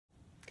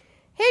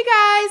Hey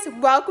guys,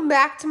 welcome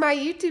back to my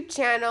YouTube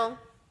channel.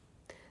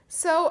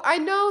 So I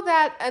know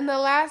that in the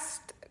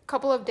last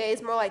couple of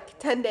days, more like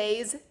 10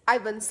 days,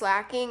 I've been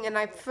slacking and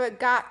I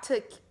forgot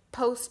to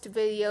post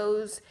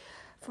videos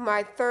for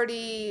my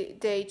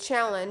 30-day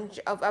challenge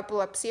of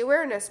Epilepsy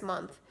Awareness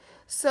Month.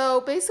 So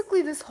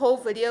basically this whole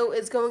video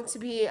is going to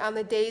be on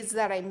the days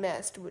that I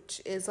missed,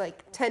 which is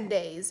like 10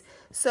 days.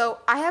 So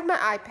I have my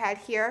iPad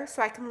here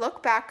so I can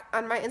look back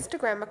on my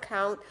Instagram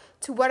account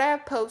to what I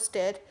have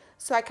posted,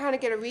 so I kind of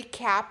get a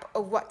recap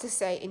of what to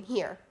say in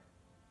here.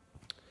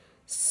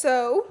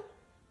 So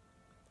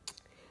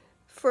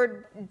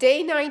for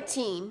day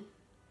 19,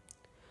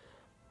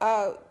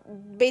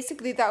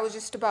 basically that was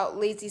just about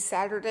lazy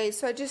Saturday,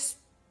 so I just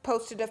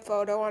posted a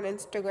photo on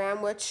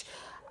Instagram, which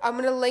I'm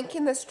going to link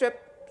in the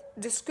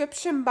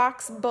description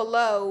box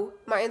below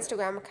my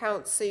Instagram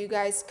account so you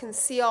guys can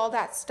see all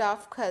that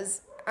stuff,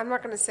 because I'm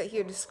not going to sit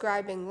here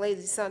describing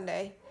lazy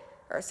Sunday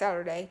or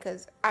Saturday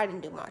because I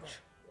didn't do much.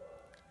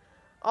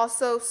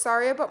 Also,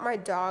 sorry about my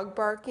dog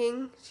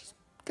barking. She's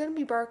going to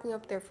be barking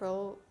up there for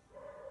a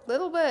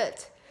little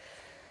bit,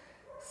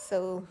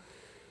 so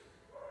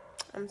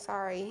I'm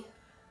sorry.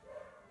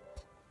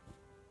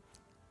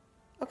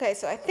 Okay,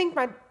 so I think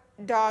my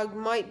dog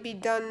might be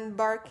done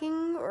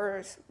barking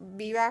or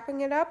be wrapping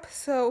it up.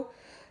 So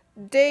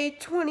day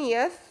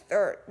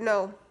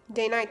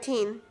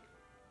 19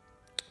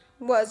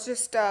 was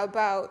just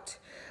about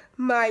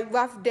my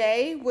rough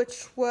day,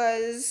 which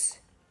was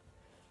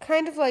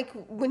kind of like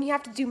when you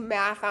have to do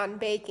math on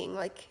baking.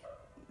 Like,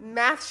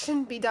 math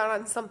shouldn't be done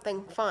on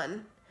something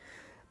fun,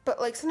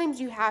 but like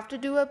sometimes you have to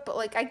do it. But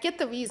like, I get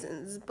the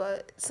reasons,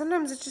 but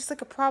sometimes it's just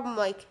like a problem.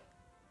 Like,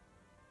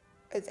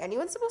 is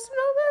anyone supposed to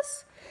know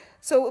this?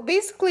 So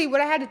basically what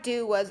I had to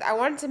do was I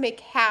wanted to make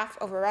half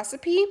of a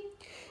recipe,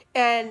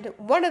 and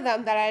one of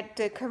them that I had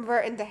to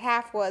convert into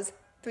half was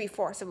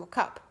 3/4 of a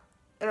cup.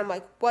 And I'm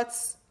like,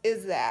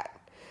 is that?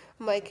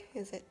 I'm like,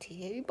 is it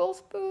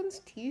tablespoons,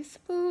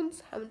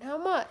 teaspoons, how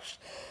much?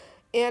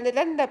 And it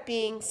ended up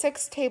being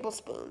 6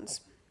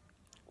 tablespoons,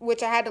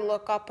 which I had to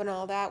look up and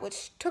all that,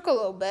 which took a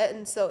little bit.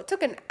 And so it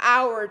took an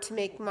hour to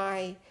make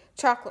my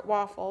chocolate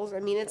waffles. I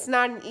mean, it's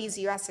not an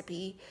easy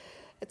recipe.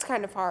 It's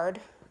kind of hard.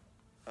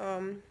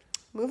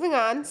 Moving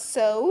on,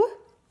 so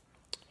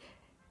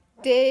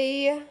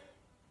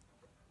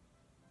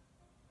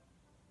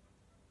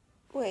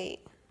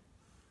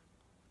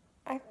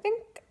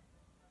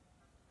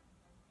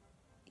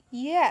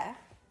yeah.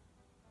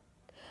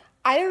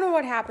 I don't know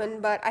what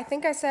happened, but I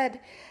think I said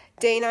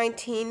day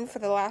 19 for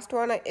the last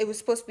one. It was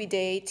supposed to be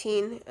day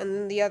 18, and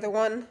then the other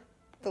one,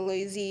 the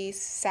lazy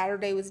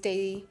Saturday, was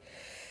day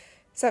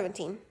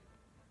 17.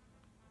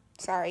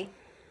 Sorry.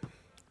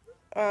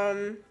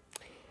 So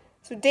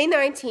day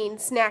 19,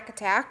 snack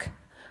attack.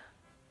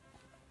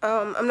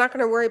 I'm not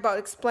going to worry about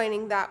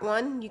explaining that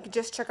one. You can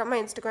just check out my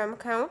Instagram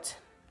account.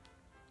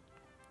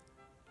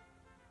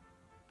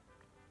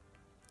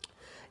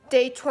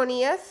 Day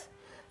 20th,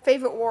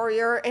 favorite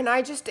warrior, and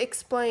I just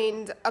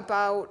explained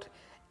about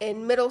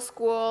in middle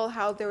school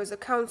how there was a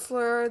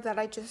counselor that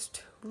I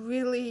just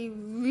really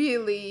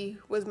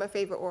was my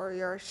favorite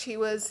warrior. She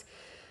was,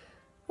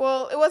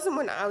 well, it wasn't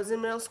when I was in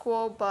middle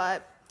school,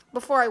 but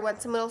before I went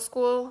to middle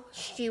school,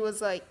 she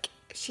was like,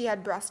 she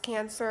had breast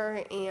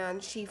cancer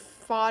and she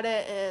fought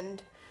it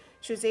and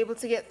she was able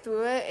to get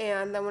through it.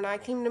 And then when I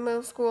came to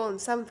middle school in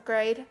 7th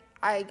grade,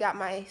 I got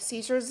my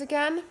seizures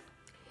again,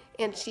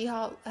 and she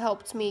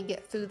helped me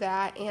get through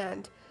that.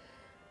 And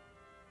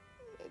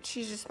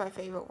she's just my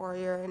favorite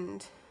warrior,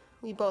 and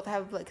we both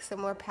have like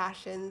similar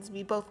passions.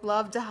 We both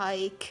love to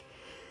hike.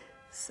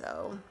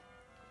 So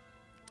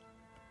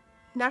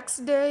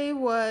next day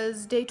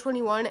was day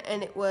 21,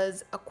 and it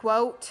was a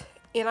quote,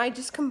 and I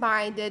just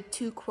combined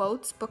 2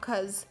 quotes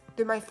because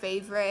they're my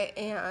favorite,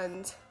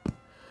 and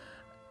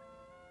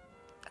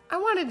I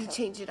wanted to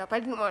change it up.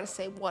 I didn't want to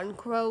say 1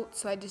 quote,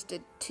 so I just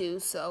did 2.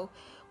 So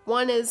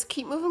one is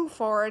keep moving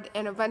forward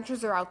and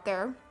adventures are out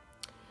there.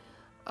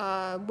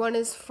 One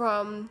is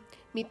from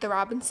Meet the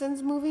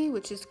Robinsons movie,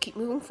 which is Keep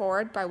Moving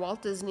Forward by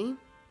Walt Disney.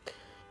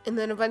 And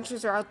then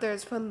Adventures Are Out There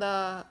is from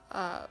the,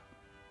 I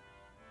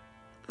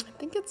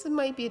think it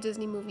might be a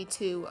Disney movie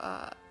too,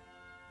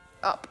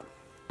 Up.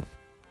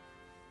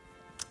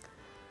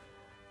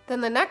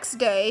 Then the next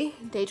day,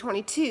 day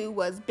 22,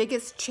 was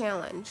biggest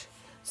challenge.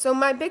 So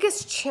my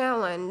biggest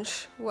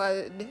challenge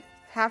would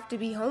have to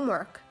be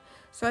homework.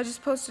 So I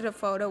just posted a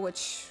photo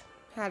which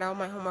had all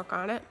my homework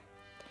on it.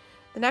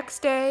 The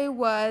next day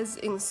was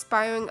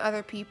inspiring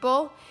other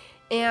people,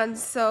 and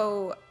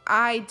so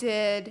I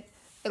did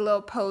a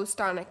little post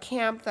on a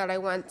camp that I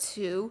went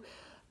to.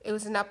 It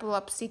was an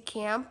epilepsy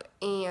camp,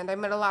 and I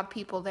met a lot of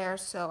people there,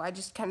 so I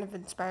just kind of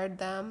inspired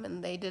them,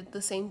 and they did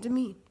the same to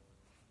me.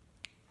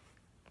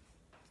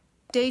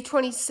 Day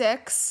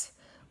 26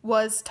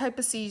 was type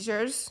of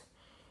seizures,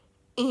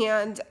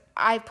 and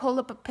I pulled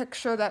up a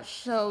picture that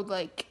showed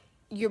like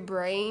your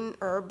brain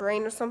or a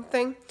brain or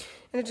something,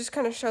 and it just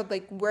kind of showed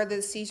like where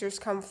the seizures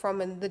come from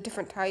and the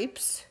different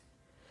types,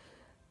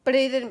 but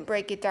it didn't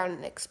break it down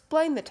and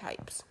explain the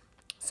types.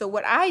 So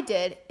what I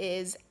did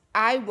is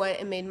I went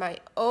and made my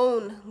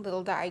own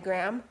little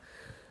diagram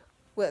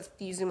with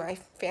using my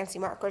fancy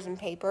markers and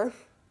paper.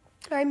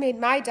 I made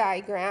my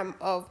diagram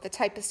of the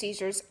type of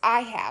seizures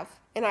I have,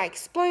 and I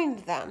explained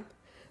them.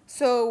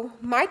 So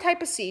my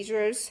type of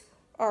seizures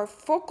are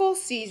focal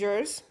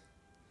seizures,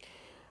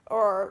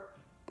 or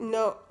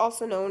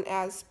also known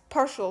as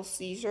partial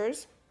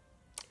seizures.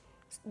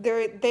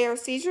 They are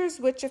seizures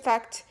which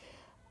affect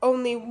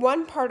only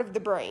one part of the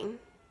brain.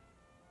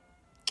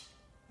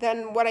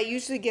 Then what I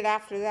usually get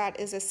after that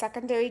is a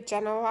secondary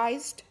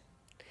generalized,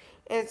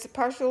 and it's a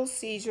partial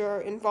seizure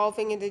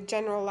involving the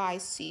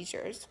generalized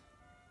seizures.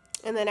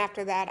 And then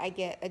after that, I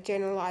get a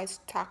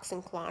generalized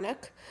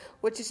toxin-clonic,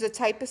 which is a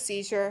type of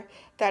seizure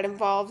that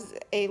involves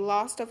a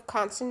loss of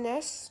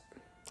consciousness.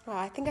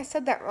 I think I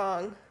said that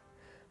wrong.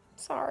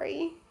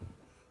 Sorry.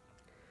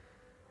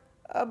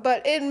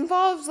 But it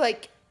involves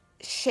like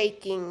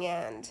shaking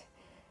and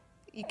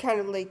you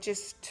kind of like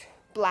just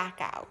black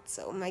out.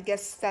 So I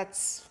guess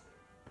that's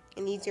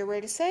an easier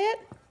way to say it.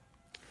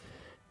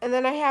 And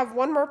then I have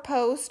one more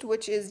post,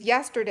 which is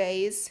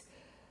yesterday's.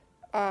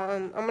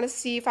 I'm going to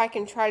see if I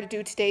can try to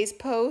do today's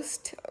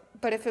post,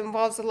 but if it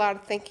involves a lot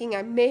of thinking,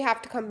 I may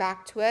have to come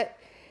back to it.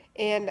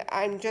 And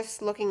I'm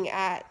just looking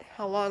at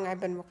how long I've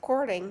been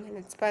recording, and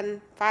it's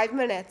been 5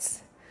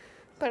 minutes.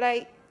 But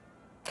I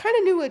kind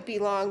of knew it'd be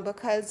long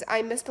because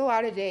I missed a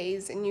lot of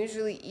days, and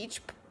usually each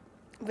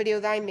video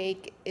that I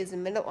make is a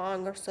minute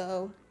long or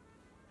so.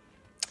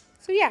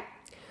 So yeah,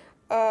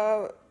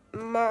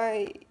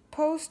 my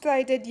post that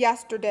I did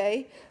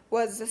yesterday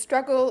was "The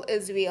struggle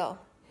is real."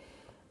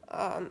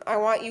 I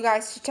want you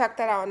guys to check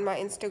that out on my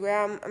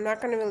Instagram. I'm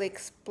not going to really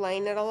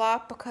explain it a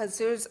lot because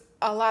there's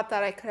a lot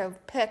that I could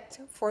have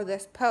picked for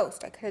this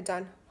post. I could have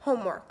done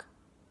homework.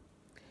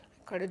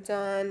 I could have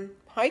done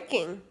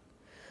hiking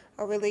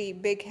a really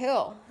big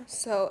hill.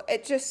 So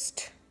it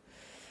just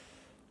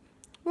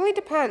really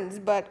depends.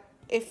 But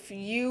if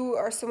you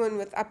are someone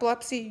with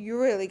epilepsy,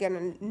 you're really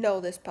going to know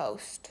this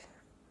post.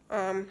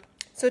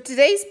 So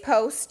today's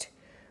post,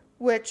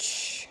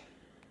 which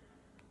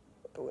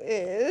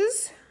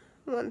is...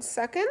 1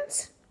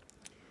 second.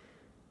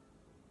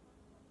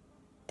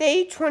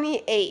 Day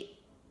 28.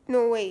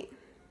 No, wait.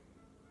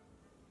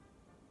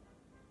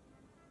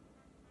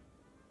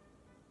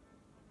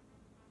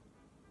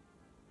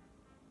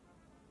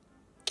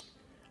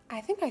 I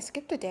think I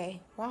skipped a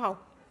day. Wow.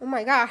 Oh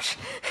my gosh.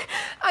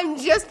 I'm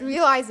just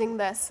realizing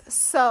this.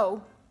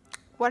 So,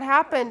 what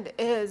happened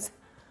is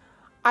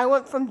I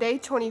went from day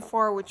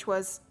 24, which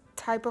was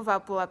type of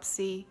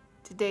epilepsy,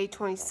 to day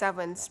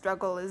 27,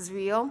 struggle is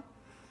real.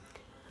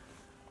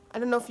 I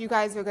don't know if you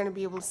guys are going to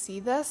be able to see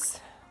this,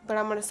 but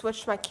I'm going to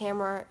switch my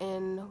camera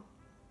in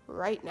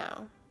right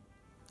now.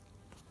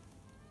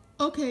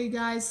 Okay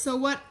guys, so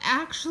what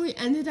actually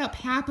ended up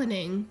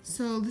happening,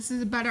 so this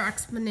is a better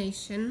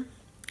explanation,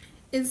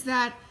 is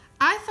that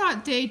I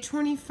thought day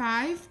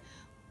 25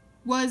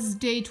 was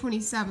day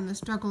 27, the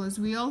struggle is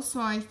real,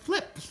 so I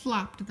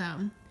flip-flopped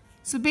them.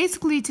 So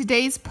basically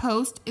today's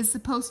post is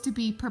supposed to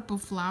be purple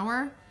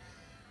flower,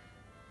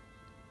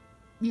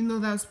 even though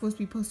that was supposed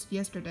to be posted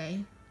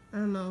yesterday. I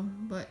don't know,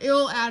 but it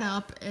will add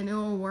up and it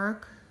will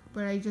work,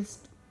 but I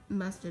just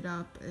messed it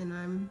up and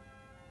I'm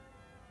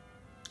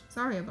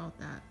sorry about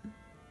that.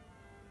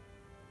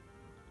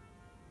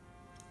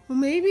 Well,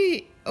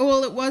 maybe,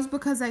 well, it was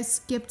because I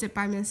skipped it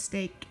by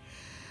mistake.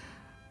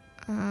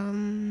 I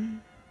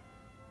don't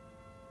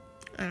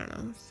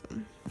know, so.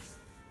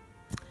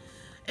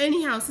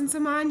 Anyhow, since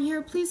I'm on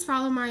here, please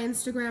follow my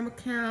Instagram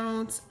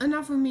account.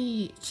 Enough of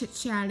me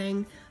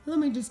chit-chatting. Let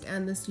me just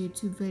end this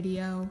YouTube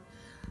video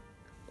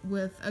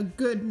with a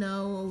good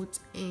note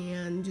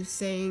and just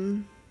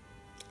saying,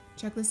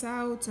 check this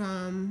out.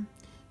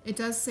 It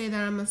does say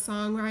that I'm a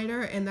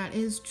songwriter, and that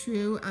is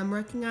true. I'm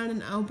working on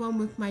an album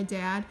with my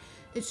dad.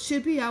 It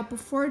should be out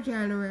before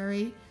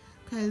January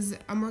because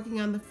I'm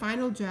working on the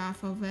final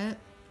draft of it,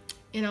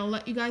 and I'll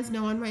let you guys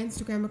know on my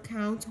Instagram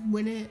account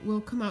when it will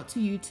come out to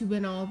YouTube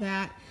and all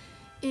that,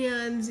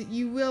 and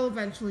you will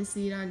eventually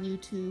see it on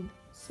YouTube.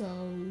 So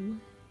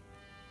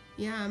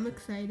yeah, I'm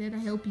excited. I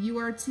hope you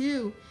are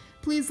too.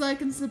 Please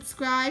like and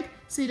subscribe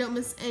so you don't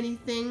miss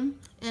anything.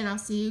 And I'll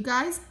see you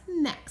guys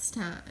next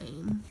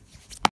time.